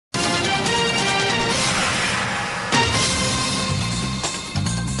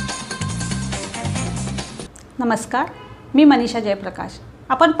नमस्कार, मी मनीषा जयप्रकाश.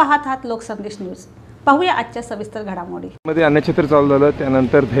 आपण पाहत आहात लोकसंदेश न्यूज. पाहूया आजच्या सविस्तर घडामोडी. मध्ये अन्नछत्र चालू झालं,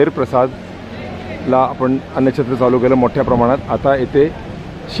 त्यानंतर धैर्य प्रसादला आपण अन्नछत्र चालू केलं मोठ्या प्रमाणात. आता येथे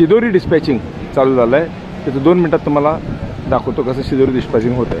शिदोरी डिस्पॅचिंग चालू झालं आहे. त्याचं 2 मिनिटात तुम्हाला दाखवतो कसं शिदोरी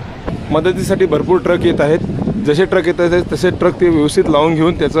डिस्पॅचिंग होत आहे. मदतीसाठी भरपूर ट्रक येत आहेत. जसे ट्रक येत आहेत तसे ट्रक ते व्यवस्थित लावून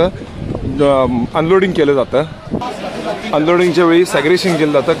घेऊन त्याचं अनलोडिंग केलं जातं. अनलोडिंगच्या वेळी सॅग्रेशन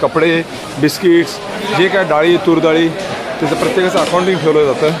केलं जातं. कपडे, बिस्किट्स, जे काय डाळी, तूरडाळी, त्याचं प्रत्येकाचं अकाउंटिंग ठेवलं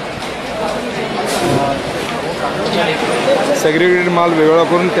जातं. सेग्रिगेटेड माल वेगळा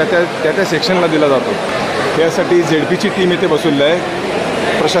करून त्या सेक्शनला दिला जातो. यासाठी ZPची टीम इथे बसवली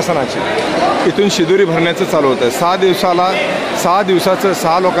आहे प्रशासनाची. इथून शिदोरी भरण्याचं चालू होतं. 6 दिवसाचं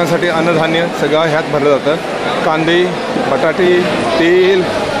 6 लोकांसाठी अन्नधान्य सगळं ह्यात भरलं जातं. कांदे, बटाटे, तेल,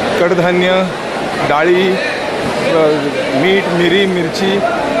 कडधान्य, डाळी, मीठ, मिरी, मिरची,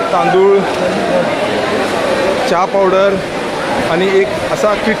 तांदूळ, चहा पावडर आणि एक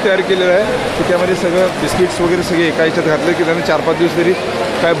असा किट तयार केलेला आहे की त्यामध्ये सगळं बिस्किट्स वगैरे सगळे एका ह्याच्यात घातले की त्यांना 4-5 दिवस तरी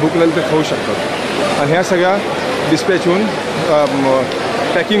काय भूक लागेल तर खाऊ शकतात. आणि ह्या सगळ्या डिस्पॅच होऊन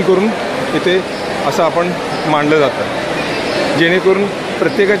पॅकिंग करून इथे असं आपण मांडलं जातं, जेणेकरून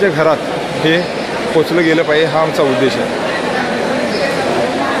प्रत्येकाच्या घरात हे पोचलं गेलं पाहिजे. हा आमचा उद्देश आहे.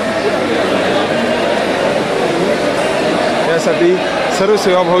 त्यासाठी सर्व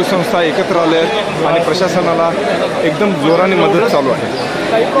सेवाभावी संस्था एकत्र आल्या आहेत आणि प्रशासनाला एकदम जोराने मदत चालू आहे.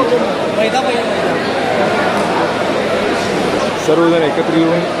 सर्वजण एकत्र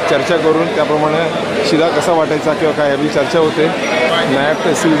येऊन चर्चा करून त्याप्रमाणे शिदा कसा वाटायचा किंवा काय याची चर्चा होते. नायब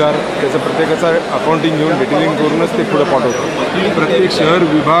तहसीलदार त्याचं प्रत्येकाचं अकाउंटिंग घेऊन डिटेलिंग करूनच ते पुढं पाठवतात. प्रत्येक शहर,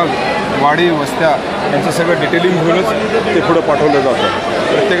 विभाग, वाडी, वस्त्या यांचं सगळं डिटेलिंग घेऊनच ते पुढं पाठवलं जातं.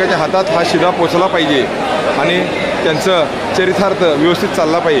 प्रत्येकाच्या हातात हा शिदा पोचला पाहिजे आणि त्यांचं चरितार्थ व्यवस्थित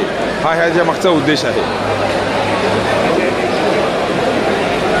चालला पाहिजे. हा ह्याच्या मागचा उद्देश आहे.